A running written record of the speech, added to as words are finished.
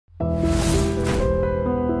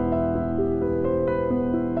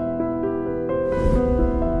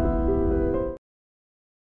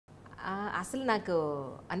అసలు నాకు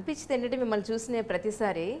అనిపించింది ఏంటంటే మిమ్మల్ని చూసిన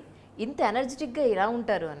ప్రతిసారి ఇంత ఎనర్జెటిక్గా ఇలా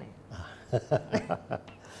ఉంటారు అని.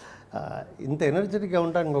 ఇంత ఎనర్జెటిక్గా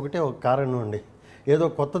ఉండడానికి ఒకటే ఒక కారణం అండి, ఏదో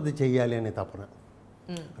కొత్తది చెయ్యాలి అనే తపన,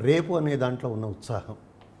 రేపు అనే దాంట్లో ఉన్న ఉత్సాహం.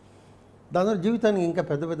 దాని జీవితానికి ఇంకా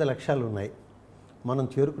పెద్ద పెద్ద లక్ష్యాలు ఉన్నాయి, మనం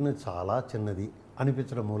చేరుకునేది చాలా చిన్నది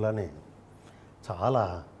అనిపించడం మూలానే చాలా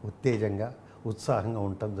ఉత్తేజంగా ఉత్సాహంగా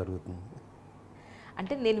ఉండటం జరుగుతుంది.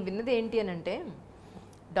 అంటే నేను విన్నది ఏంటి అని అంటే,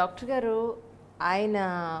 డాక్టర్ గారు ఆయన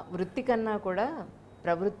వృత్తి కన్నా కూడా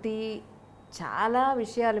ప్రవృత్తి చాలా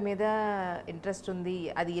విషయాల మీద ఇంట్రెస్ట్ ఉంది,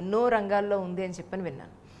 అది ఎన్నో రంగాల్లో ఉంది అని చెప్పని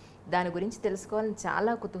విన్నాను. దాని గురించి తెలుసుకోవాలని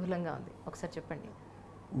చాలా కుతూహలంగా ఉంది, ఒకసారి చెప్పండి.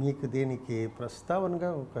 మీకు దీనికి ప్రస్తావనగా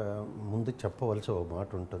ఒక ముందు చెప్పవలసి ఒక మాట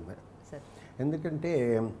ఉంటుంది. ఎందుకంటే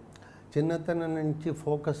చిన్నతనం నుంచి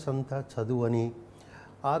ఫోకస్ అంతా చదువు అని,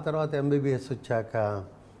 ఆ తర్వాత MBBS వచ్చాక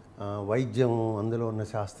వైద్యం, అందులో ఉన్న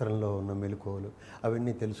శాస్త్రంలో ఉన్న మెలకువలు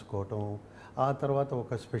అవన్నీ తెలుసుకోవటం, ఆ తర్వాత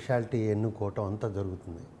ఒక స్పెషాలిటీ ఎన్నుకోవటం అంతా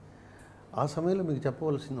జరుగుతుంది. ఆ సమయంలో మీకు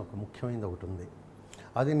చెప్పవలసిన ఒక ముఖ్యమైనది ఒకటి ఉంది,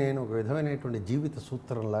 అది నేను ఒక విధమైనటువంటి జీవిత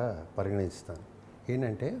సూత్రంలా పరిగణిస్తాను.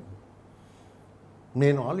 ఏంటంటే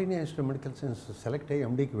నేను all India institute of medical science select అయ్యి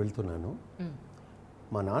MDకి వెళ్తున్నాను.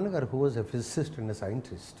 మా నాన్నగారు who was a physicist and a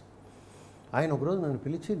scientist, ఆయన ఒకరోజు నన్ను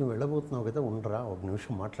పిలిచి, నువ్వు వెళ్ళబోతున్నావు కదా, ఉండరా ఒక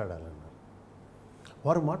నిమిషం మాట్లాడాలన్నారు.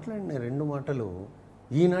 వారు మాట్లాడిన 2 మాటలు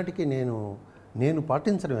ఈనాటికి నేను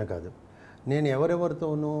పాటించడమే కాదు, నేను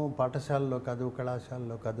ఎవరెవరితోనూ పాఠశాలలో కాదు,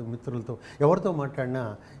 కళాశాలలో కాదు, మిత్రులతో ఎవరితో మాట్లాడినా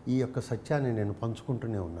ఈ యొక్క సత్యాన్ని నేను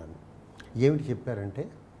పంచుకుంటూనే ఉన్నాను. ఏమిటి చెప్పారంటే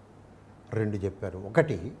 2 చెప్పారు.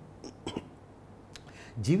 ఒకటి,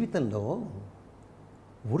 జీవితంలో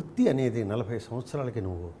వృత్తి అనేది 40 సంవత్సరాలకి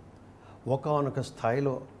నువ్వు ఒకానొక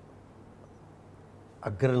స్థాయిలో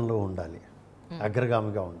అగ్రంలో ఉండాలి,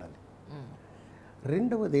 అగ్రగామిగా ఉండాలి.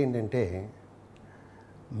 రెండవది ఏంటంటే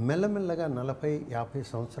మెల్లమెల్లగా 40-50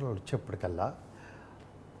 సంవత్సరాలు వచ్చేప్పటికల్లా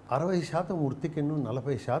 60% వృత్తికిను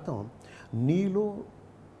 40% నీలో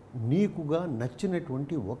నీకుగా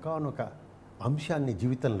నచ్చినటువంటి ఒకానొక అంశాన్ని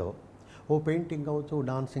జీవితంలో, ఓ పెయింటింగ్ కావచ్చు,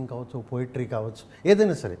 డాన్సింగ్ కావచ్చు, పోయిటరీ కావచ్చు,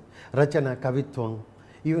 ఏదైనా సరే, రచన, కవిత్వం,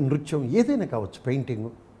 ఈవెన్ నృత్యం, ఏదైనా కావచ్చు,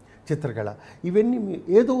 పెయింటింగు, చిత్రకళ, ఇవన్నీ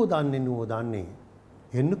ఏదో నువ్వు దాన్ని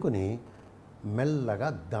ఎన్నుకొని మెల్లగా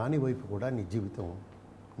దాని వైపు కూడా నీ జీవితం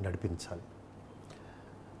నడిపించాలి.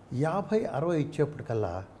 50-60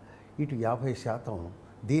 ఇచ్చేప్పటికల్లా ఇటు 50%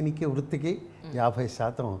 దీనికి వృత్తికి,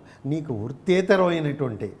 50% నీకు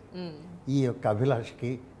వృత్తేతరమైనటువంటి ఈ యొక్క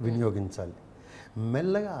అభిలాషకి వినియోగించాలి.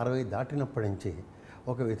 మెల్లగా 60 దాటినప్పటి నుంచి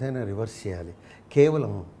ఒక విధమైన రివర్స్ చేయాలి.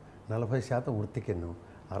 కేవలం 40% వృత్తికిను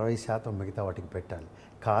 60% మిగతా వాటికి పెట్టాలి.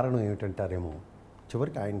 కారణం ఏమిటంటారేమో,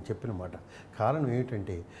 చివరికి ఆయన చెప్పిన మాట, కారణం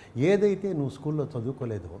ఏమిటంటే ఏదైతే నువ్వు స్కూల్లో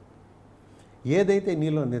చదువుకోలేదో, ఏదైతే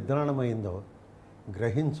నీలో నిద్రాణమైందో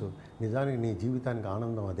గ్రహించు, నిజానికి నీ జీవితానికి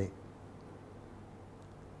ఆనందం అదే.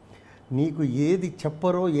 నీకు ఏది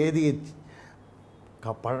చెప్పరో, ఏది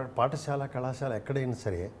పాఠశాల, కళాశాల ఎక్కడైనా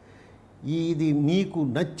సరే, ఇది నీకు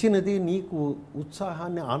నచ్చినది, నీకు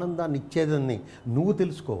ఉత్సాహాన్ని, ఆనందాన్ని ఇచ్చేదని నువ్వు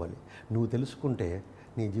తెలుసుకోవాలి. నువ్వు తెలుసుకుంటే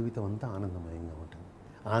నీ జీవితం అంతా ఆనందమయంగా ఉంటుంది.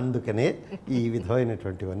 అందుకనే ఈ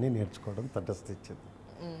విధమైనటువంటివన్నీ నేర్చుకోవడం తటస్థించింది.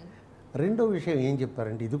 రెండో విషయం ఏం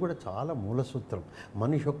చెప్పారంటే, ఇది కూడా చాలా మూలసూత్రం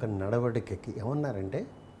మనిషి యొక్క నడవడికకి. ఏమన్నారంటే,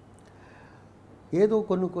 ఏదో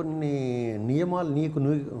కొన్ని నియమాలు నీకు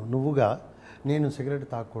నువ్వుగా, నేను సిగరెట్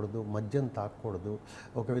తాగకూడదు, మద్యం తాగకూడదు,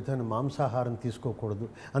 ఒక విధమైన మాంసాహారం తీసుకోకూడదు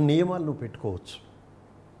అని నియమాలు నువ్వు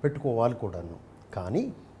పెట్టుకోవాలి కూడాను. కానీ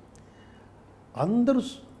అందరూ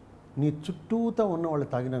నీ చుట్టూతో ఉన్నవాళ్ళు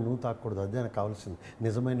తాగినా నువ్వు తాగకూడదు, అదే నాకు కావాల్సింది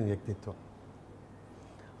నిజమైన వ్యక్తిత్వం.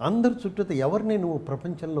 అందరు చుట్టూతో ఎవరిని నువ్వు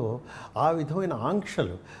ప్రపంచంలో ఆ విధమైన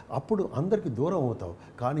ఆంక్షలు, అప్పుడు అందరికీ దూరం అవుతావు.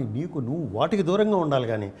 కానీ నువ్వు వాటికి దూరంగా ఉండాలి,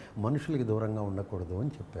 కానీ మనుషులకి దూరంగా ఉండకూడదు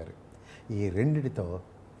అని చెప్పారు. ఈ రెండిటితో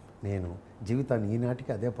నేను జీవితాన్ని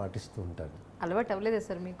ఈనాటికి అదే పాటిస్తూ ఉంటాను. అలవాటు అవ్వలేదా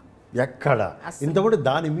సార్ మీకు? ఎక్కడ ఇంతవరకు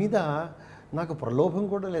దాని మీద నాకు ప్రలోభం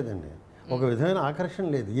కూడా లేదండి, ఒక విధమైన ఆకర్షణ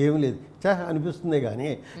లేదు, ఏమి లేదు. అనిపిస్తుంది కానీ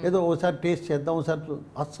ఏదో ఒకసారి టేస్ట్ చేద్దాం, ఒకసారి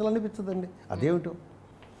అస్సలు అనిపించదండి. అదేమిటో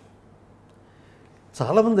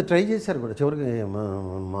చాలామంది ట్రై చేశారు కూడా, చివరికి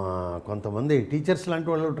మా కొంతమంది టీచర్స్ లాంటి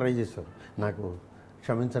వాళ్ళు ట్రై చేశారు. నాకు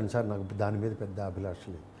క్షమించండి సార్, నాకు దాని మీద పెద్ద అభిలాష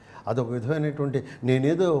లేదు. అదొక విధమైనటువంటి,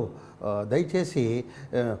 నేనేదో దయచేసి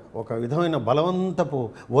ఒక విధమైన బలవంతపు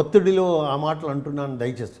ఒత్తిడిలో ఆ మాటలు అంటున్నాను,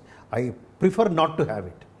 దయచేసి I prefer not to have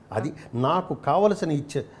it. అది నాకు కావలసిన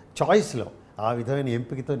చాయిస్లో ఆ విధమైన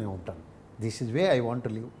ఎంపికతో నేను ఉంటాను. This is way I want to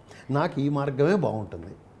live. నాకు ఈ మార్గమే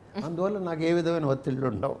బాగుంటుంది, అందువల్ల నాకు ఏ విధమైన ఒత్తిళ్ళు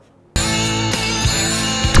ఉండవు.